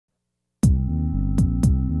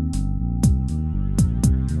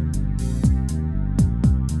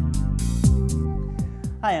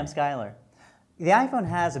Hi, I'm Skylar. The iPhone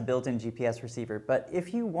has a built-in GPS receiver, but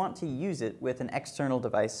if you want to use it with an external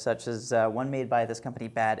device, such as one made by this company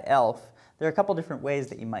Bad Elf, there are a couple different ways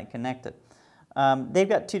that you might connect it. They've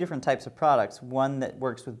got two different types of products, one that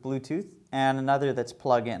works with Bluetooth and another that's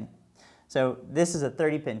plug-in. So this is a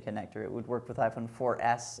 30-pin connector. It would work with iPhone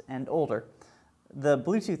 4S and older. The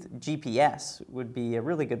Bluetooth GPS would be a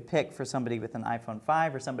really good pick for somebody with an iPhone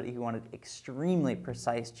 5 or somebody who wanted extremely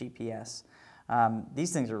precise GPS.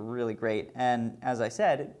 These things are really great, and as I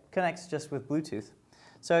said, it connects just with Bluetooth.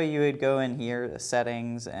 So you would go in here to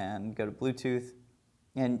settings and go to Bluetooth,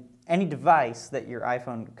 and any device that your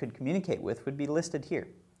iPhone could communicate with would be listed here.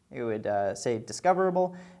 It would say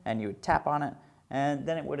discoverable, and you would tap on it, and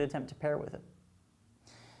then it would attempt to pair with it.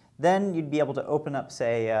 Then you'd be able to open up,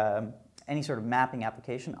 say, any sort of mapping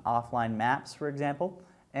application, offline maps, for example,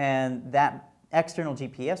 and that external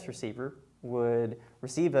GPS receiver would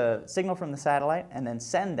receive a signal from the satellite and then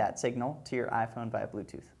send that signal to your iPhone via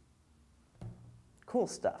Bluetooth. Cool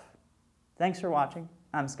stuff. Thanks for watching.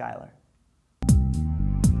 I'm Skylar.